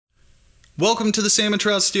Welcome to the Salmon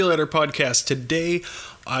Trout Steelheader podcast. Today,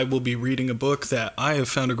 I will be reading a book that I have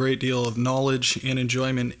found a great deal of knowledge and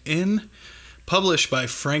enjoyment in, published by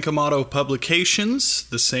Frank Amato Publications,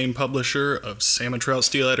 the same publisher of Salmon Trout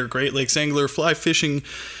Steelheader, Great Lakes Angler, Fly Fishing,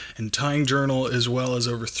 and Tying Journal, as well as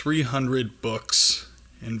over 300 books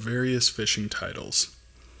and various fishing titles.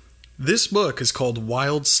 This book is called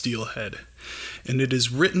Wild Steelhead, and it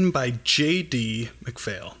is written by J.D.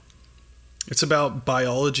 McPhail. It's about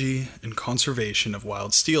biology and conservation of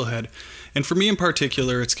wild steelhead, and for me in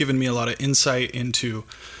particular, it's given me a lot of insight into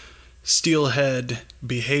steelhead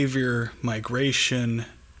behavior, migration,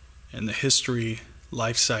 and the history,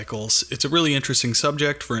 life cycles. It's a really interesting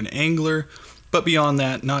subject for an angler, but beyond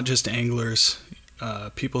that, not just anglers,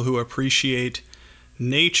 people who appreciate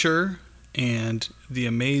nature and the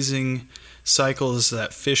amazing cycles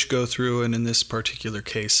that fish go through, and in this particular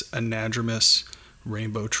case, anadromous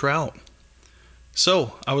rainbow trout.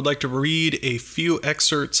 So, I would like to read a few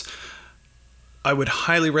excerpts. I would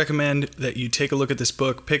highly recommend that you take a look at this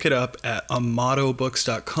book. Pick it up at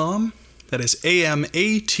amatobooks.com. That is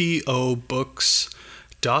A-M-A-T-O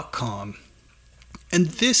books.com. And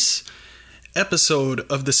this episode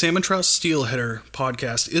of the Salmon Trout Steelheader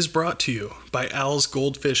podcast is brought to you by Al's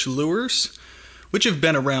Goldfish Lures, which have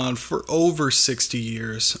been around for over 60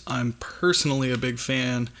 years. I'm personally a big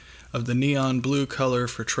fan of the neon blue color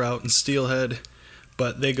for trout and steelhead,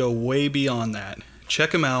 but they go way beyond that.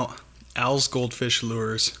 Check them out, Al's Goldfish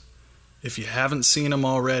Lures. If you haven't seen them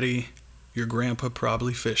already, your grandpa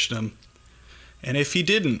probably fished them. And if he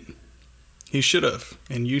didn't, he should have,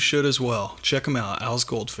 and you should as well. Check them out, Al's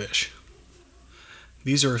Goldfish.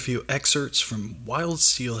 These are a few excerpts from Wild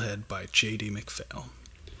Steelhead by J.D. McPhail.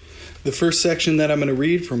 The first section that I'm going to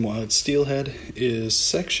read from Wild Steelhead is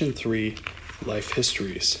Section 3, Life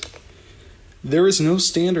Histories. There is no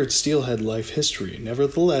standard steelhead life history.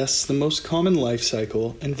 Nevertheless, the most common life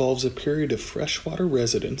cycle involves a period of freshwater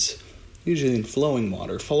residence, usually in flowing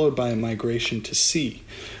water, followed by a migration to sea,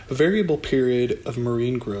 a variable period of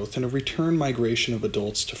marine growth, and a return migration of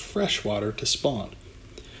adults to freshwater to spawn.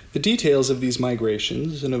 The details of these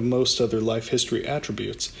migrations, and of most other life history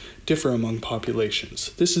attributes, differ among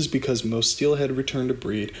populations. This is because most steelhead return to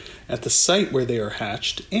breed at the site where they are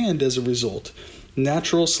hatched, and as a result,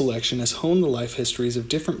 natural selection has honed the life histories of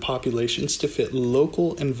different populations to fit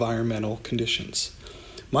local environmental conditions.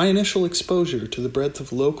 My initial exposure to the breadth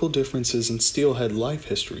of local differences in steelhead life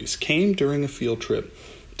histories came during a field trip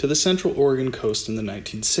to the Central Oregon coast in the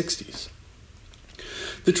 1960s.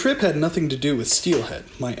 The trip had nothing to do with steelhead.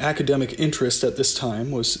 My academic interest at this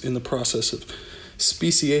time was in the process of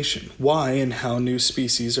speciation, why and how new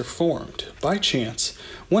species are formed. By chance,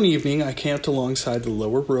 one evening I camped alongside the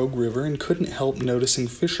lower Rogue River and couldn't help noticing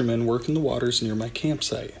fishermen working the waters near my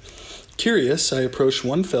campsite. Curious, I approached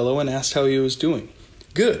one fellow and asked how he was doing.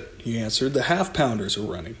 "Good," he answered, "the half-pounders are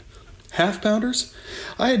running." Half-pounders?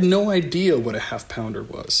 I had no idea what a half-pounder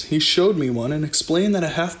was. He showed me one and explained that a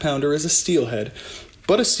half-pounder is a steelhead,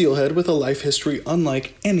 but a steelhead with a life history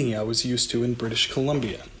unlike any I was used to in British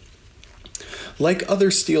Columbia. Like other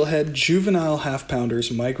steelhead, juvenile half-pounders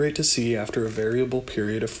migrate to sea after a variable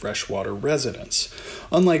period of freshwater residence.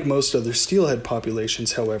 Unlike most other steelhead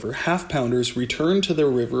populations, however, half-pounders return to their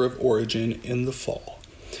river of origin in the fall.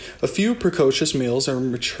 A few precocious males are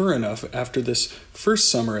mature enough after this first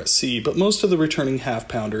summer at sea, but most of the returning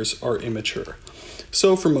half-pounders are immature.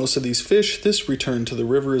 So for most of these fish, this return to the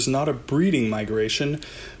river is not a breeding migration,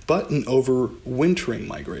 but an overwintering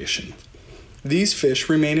migration. These fish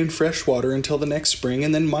remain in fresh water until the next spring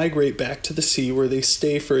and then migrate back to the sea where they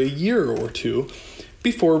stay for a year or two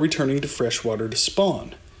before returning to freshwater to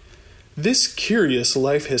spawn. This curious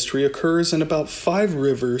life history occurs in about 5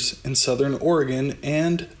 rivers in southern Oregon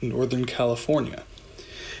and northern California.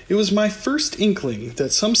 It was my first inkling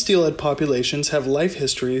that some steelhead populations have life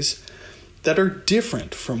histories that are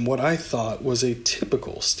different from what I thought was a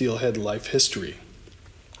typical steelhead life history.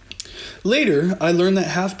 Later, I learned that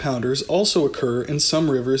half-pounders also occur in some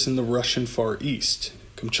rivers in the Russian Far East,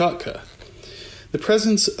 Kamchatka. The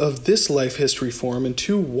presence of this life history form in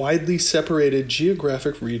 2 widely separated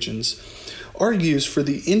geographic regions argues for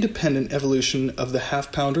the independent evolution of the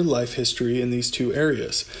half-pounder life history in these 2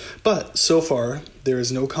 areas, but so far there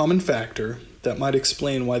is no common factor that might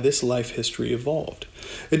explain why this life history evolved.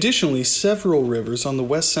 Additionally, several rivers on the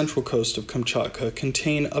west central coast of Kamchatka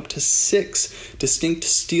contain up to 6 distinct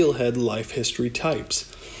steelhead life history types.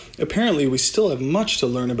 Apparently, we still have much to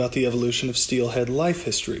learn about the evolution of steelhead life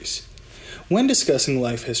histories. When discussing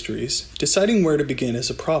life histories, deciding where to begin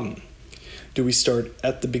is a problem. Do we start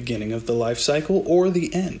at the beginning of the life cycle or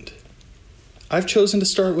the end? I've chosen to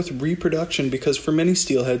start with reproduction because for many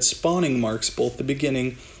steelhead, spawning marks both the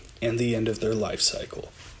beginning and the end of their life cycle.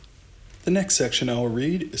 The next section I will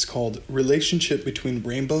read is called Relationship Between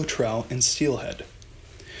Rainbow Trout and Steelhead.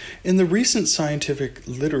 In the recent scientific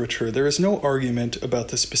literature, there is no argument about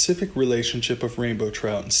the specific relationship of rainbow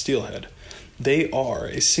trout and steelhead. They are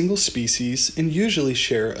a single species and usually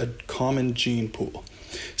share a common gene pool.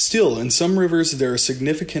 Still, in some rivers there are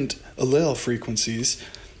significant allele frequencies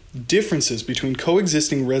differences between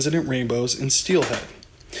coexisting resident rainbows and steelhead.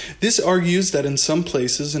 This argues that in some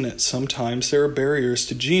places and at some times there are barriers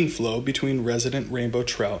to gene flow between resident rainbow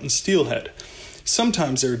trout and steelhead.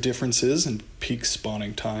 Sometimes there are differences in peak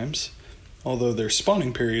spawning times, although their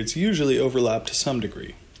spawning periods usually overlap to some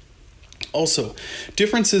degree. Also,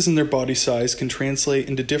 differences in their body size can translate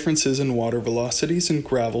into differences in water velocities and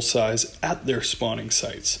gravel size at their spawning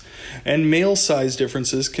sites, and male size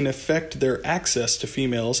differences can affect their access to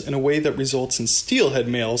females in a way that results in steelhead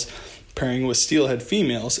males pairing with steelhead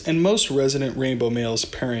females and most resident rainbow males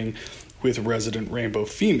pairing with resident rainbow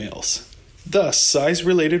females. Thus,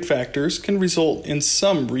 size-related factors can result in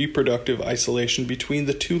some reproductive isolation between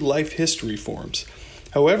the two life history forms.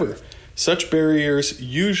 However, such barriers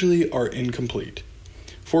usually are incomplete.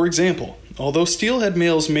 For example, although steelhead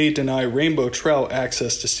males may deny rainbow trout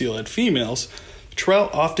access to steelhead females,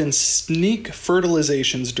 trout often sneak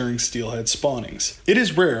fertilizations during steelhead spawnings. It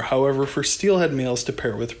is rare, however, for steelhead males to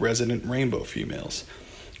pair with resident rainbow females.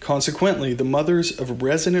 Consequently, the mothers of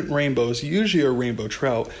resident rainbows usually are rainbow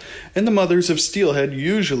trout, and the mothers of steelhead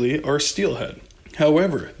usually are steelhead.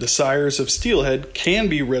 However, the sires of steelhead can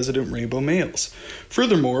be resident rainbow males.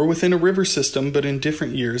 Furthermore, within a river system but in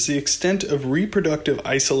different years, the extent of reproductive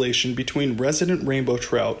isolation between resident rainbow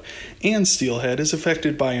trout and steelhead is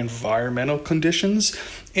affected by environmental conditions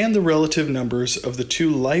and the relative numbers of the two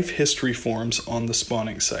life history forms on the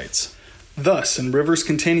spawning sites. Thus, in rivers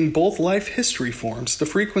containing both life history forms, the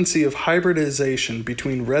frequency of hybridization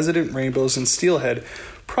between resident rainbows and steelhead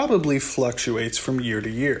probably fluctuates from year to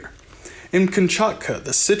year. In Kamchatka,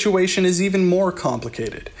 the situation is even more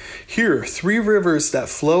complicated. Here, 3 rivers that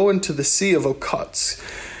flow into the Sea of Okhotsk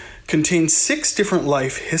contain 6 different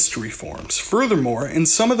life history forms. Furthermore, in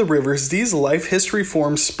some of the rivers, these life history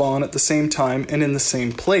forms spawn at the same time and in the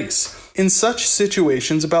same place. In such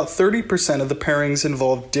situations, about 30% of the pairings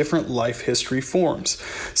involve different life history forms.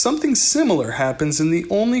 Something similar happens in the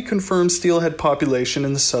only confirmed steelhead population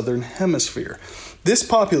in the southern hemisphere. This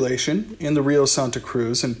population, in the Rio Santa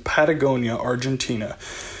Cruz in Patagonia, Argentina,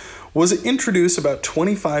 was introduced about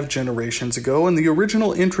 25 generations ago, and the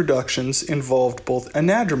original introductions involved both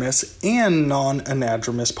anadromous and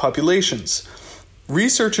non-anadromous populations.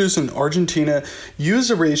 Researchers in Argentina use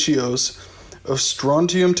the ratios of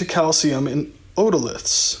strontium to calcium in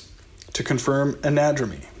otoliths to confirm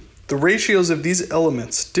anadromy. The ratios of these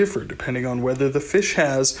elements differ depending on whether the fish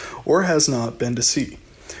has or has not been to sea.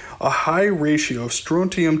 A high ratio of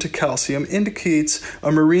strontium to calcium indicates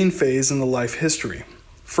a marine phase in the life history.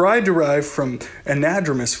 Fry derived from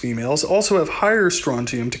anadromous females also have higher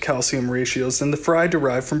strontium to calcium ratios than the fry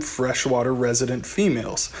derived from freshwater resident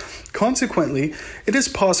females. Consequently, it is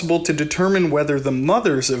possible to determine whether the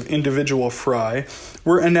mothers of individual fry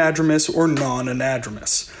were anadromous or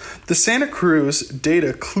non-anadromous. The Santa Cruz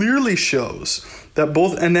data clearly shows that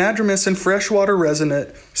both anadromous and freshwater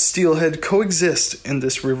resident steelhead coexist in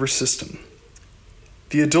this river system.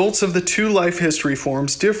 The adults of the 2 life history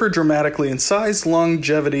forms differ dramatically in size,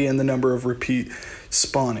 longevity, and the number of repeat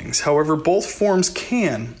spawnings. However, both forms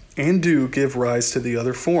can and do give rise to the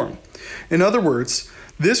other form. In other words,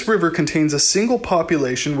 this river contains a single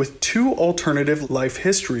population with 2 alternative life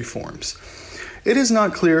history forms. It is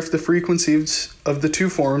not clear if the frequencies of the 2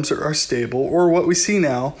 forms are stable, or what we see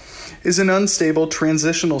now is an unstable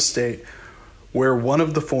transitional state where one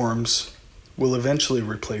of the forms will eventually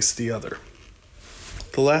replace the other.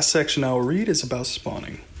 The last section I will read is about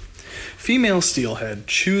spawning. Female steelhead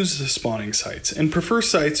choose the spawning sites and prefer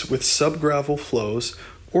sites with subgravel flows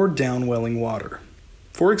or downwelling water.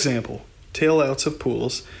 For example, tailouts of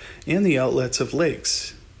pools and the outlets of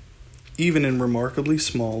lakes, even in remarkably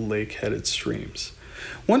small lake-headed streams.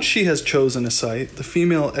 Once she has chosen a site, the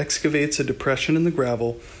female excavates a depression in the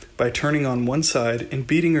gravel by turning on one side and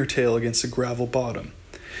beating her tail against the gravel bottom.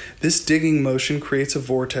 This digging motion creates a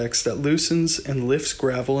vortex that loosens and lifts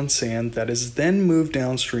gravel and sand that is then moved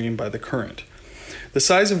downstream by the current. The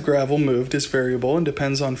size of gravel moved is variable and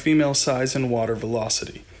depends on female size and water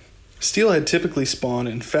velocity. Steelhead typically spawn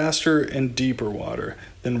in faster and deeper water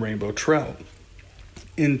than rainbow trout.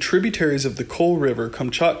 In tributaries of the Kol River,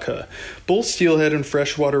 Kamchatka, both steelhead and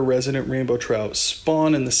freshwater resident rainbow trout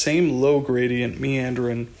spawn in the same low-gradient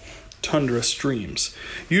meandering tundra streams,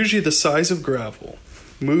 usually the size of gravel.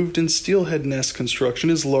 Moved in steelhead nest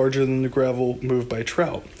construction is larger than the gravel moved by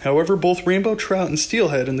trout. However, both rainbow trout and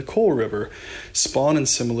steelhead in the Coal River spawn in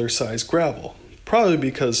similar sized gravel, probably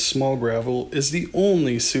because small gravel is the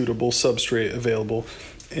only suitable substrate available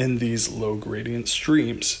in these low gradient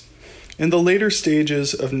streams. In the later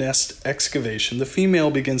stages of nest excavation, the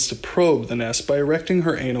female begins to probe the nest by erecting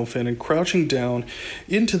her anal fin and crouching down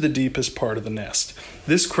into the deepest part of the nest.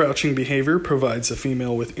 This crouching behavior provides the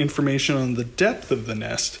female with information on the depth of the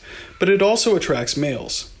nest, but it also attracts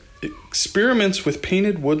males. Experiments with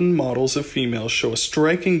painted wooden models of females show a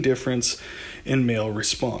striking difference in male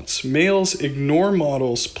response. Males ignore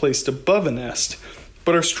models placed above a nest,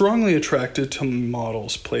 but are strongly attracted to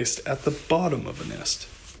models placed at the bottom of a nest.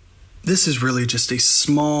 This is really just a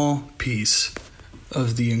small piece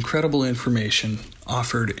of the incredible information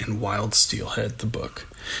offered in Wild Steelhead, the book.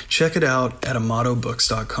 Check it out at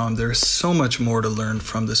amatobooks.com. There is so much more to learn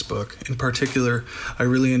from this book. In particular, I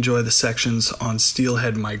really enjoy the sections on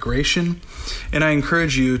steelhead migration, and I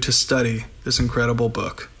encourage you to study this incredible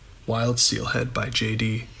book, Wild Steelhead by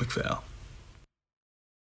J.D. McPhail.